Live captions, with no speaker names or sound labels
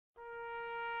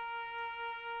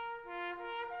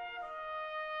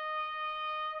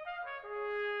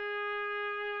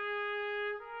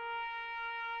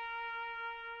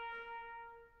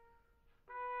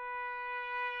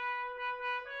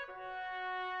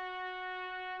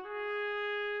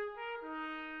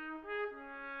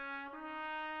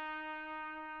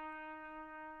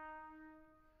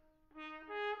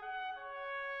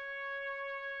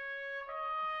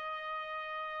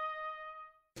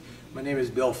My name is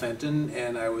Bill Fenton,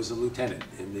 and I was a lieutenant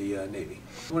in the Navy.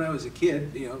 When I was a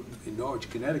kid, in Norwich,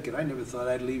 Connecticut, I never thought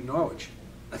I'd leave Norwich.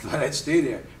 I thought I'd stay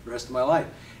there the rest of my life.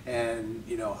 And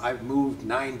I've moved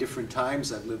 9 different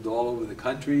times. I've lived all over the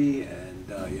country, and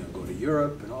go to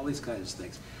Europe and all these kinds of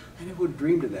things. I never would have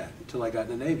dreamed of that until I got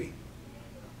in the Navy.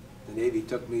 The Navy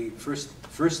took me first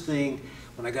thing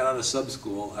when I got out of sub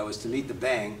school. I was to meet the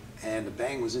Bang, and the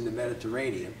Bang was in the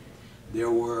Mediterranean. There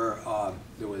were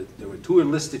 2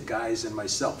 enlisted guys and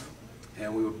myself,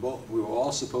 and we were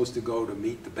all supposed to go to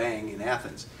meet the Bang in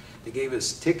Athens. They gave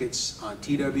us tickets on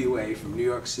TWA from New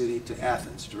York City to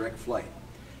Athens, direct flight.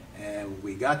 And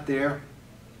we got there,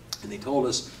 and they told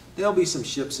us there'll be some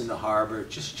ships in the harbor.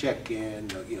 Just check in.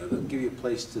 They'll give you a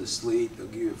place to sleep. They'll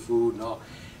give you food and all.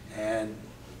 And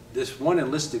this one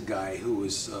enlisted guy who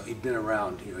was he'd been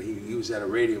around. He was at a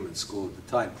radioman school at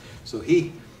the time. So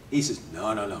he says,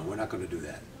 no, we're not going to do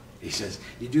that. He says,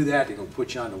 you do that, they're going to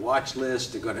put you on the watch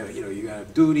list. They're going to, you're going to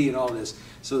have duty and all this.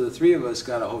 So the 3 of us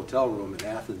got a hotel room in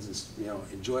Athens, and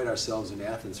enjoyed ourselves in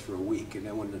Athens for a week. And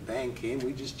then when the Bang came,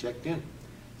 we just checked in.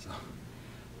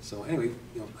 So anyway,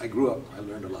 I grew up. I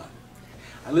learned a lot.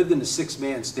 I lived in the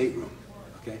 6-man stateroom.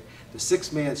 Okay, the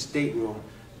 6-man stateroom.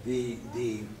 The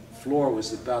floor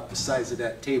was about the size of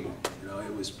that table.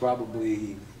 It was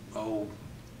probably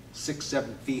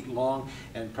 6-7 feet long,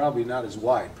 and probably not as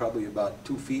wide, probably about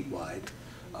 2 feet wide.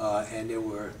 And there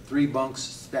were 3 bunks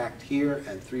stacked here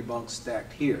and 3 bunks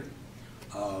stacked here.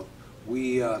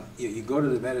 You go to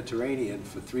the Mediterranean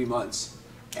for 3 months,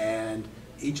 and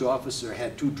each officer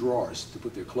had 2 drawers to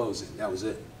put their clothes in. That was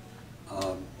it.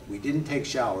 We didn't take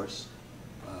showers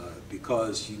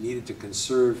because you needed to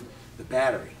conserve the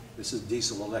battery. This is a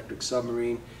diesel-electric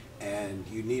submarine, and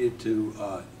you needed to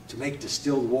make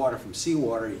distilled water from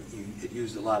seawater. It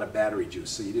used a lot of battery juice,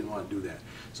 so you didn't want to do that.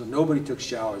 So nobody took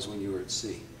showers when you were at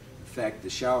sea. In fact, the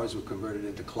showers were converted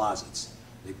into closets.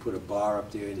 They put a bar up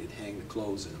there, and you'd hang the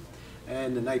clothes in them.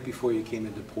 And the night before you came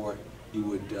into port,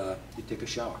 you'd take a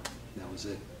shower. That was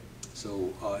it.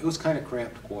 So it was kind of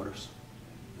cramped quarters.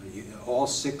 All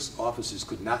 6 officers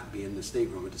could not be in the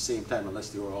stateroom at the same time unless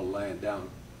they were all lying down.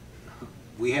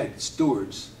 We had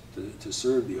stewards to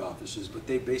serve the officers, but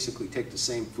they basically take the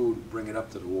same food, bring it up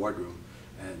to the wardroom,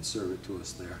 and serve it to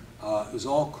us there. It was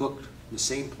all cooked in the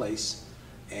same place,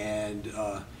 and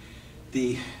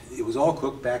it was all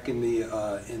cooked back in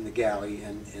the galley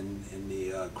and in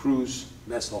the crew's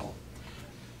mess hall.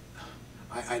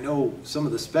 I know some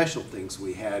of the special things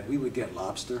we had. We would get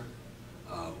lobster,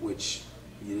 which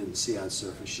you didn't see on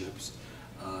surface ships.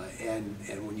 And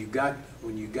when you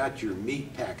got your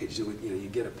meat package, you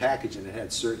get a package and it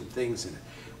had certain things in it.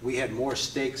 We had more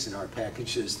steaks in our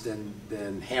packages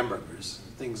than hamburgers,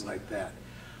 things like that.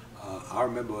 I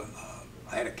remember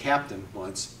I had a captain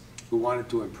once who wanted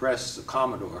to impress the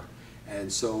Commodore,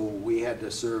 and so we had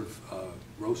to serve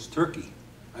roast turkey.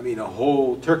 I mean, a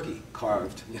whole turkey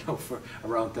carved, for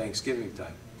around Thanksgiving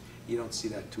time. You don't see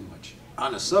that too much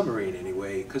on a submarine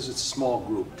anyway, because it's a small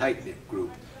group, tight-knit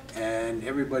group. And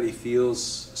everybody feels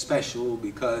special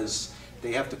because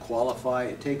they have to qualify.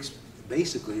 It takes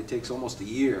almost a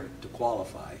year to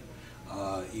qualify.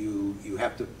 You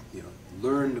have to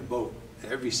learn the boat,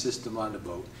 every system on the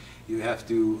boat. You have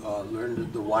to learn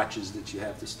the watches that you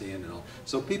have to stay in and all.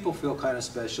 So people feel kind of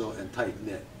special and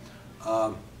tight-knit.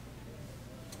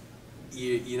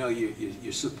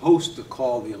 You're supposed to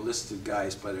call the enlisted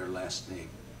guys by their last name,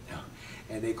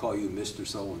 and they call you Mr.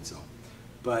 So-and-so.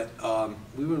 But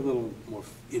we were a little more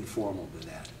informal than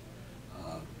that,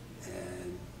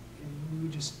 and we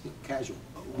were just casual.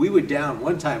 We were down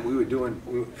one time.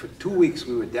 For 2 weeks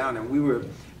we were down, and we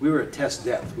were at test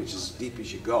depth, which is as deep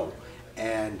as you go.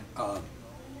 And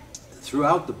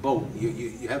throughout the boat,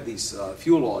 you have these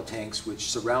fuel oil tanks which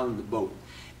surround the boat,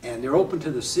 and they're open to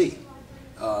the sea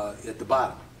at the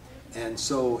bottom. And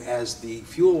so as the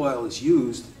fuel oil is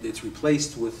used, it's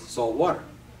replaced with salt water.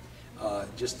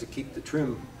 Just to keep the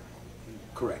trim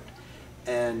correct.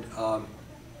 And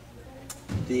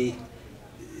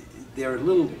there are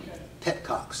little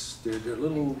petcocks. They're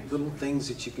little things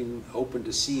that you can open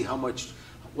to see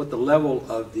what the level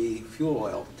of the fuel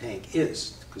oil tank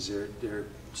is, because they're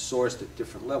sourced at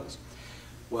different levels.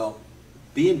 Well,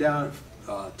 being down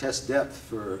test depth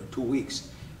for 2 weeks,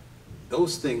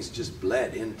 those things just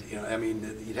bled into, I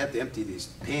mean, you'd have to empty these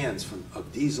pans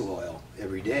of diesel oil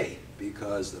every day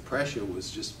because the pressure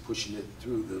was just pushing it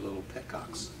through the little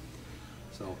petcocks.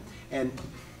 So, and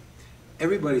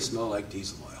everybody smelled like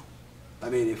diesel oil. I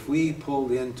mean, if we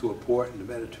pulled into a port in the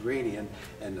Mediterranean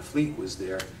and the fleet was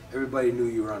there, everybody knew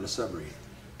you were on a submarine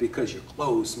because your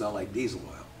clothes smell like diesel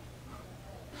oil.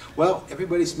 Well,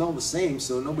 everybody smelled the same,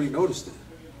 so nobody noticed it.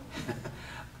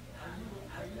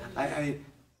 I mean,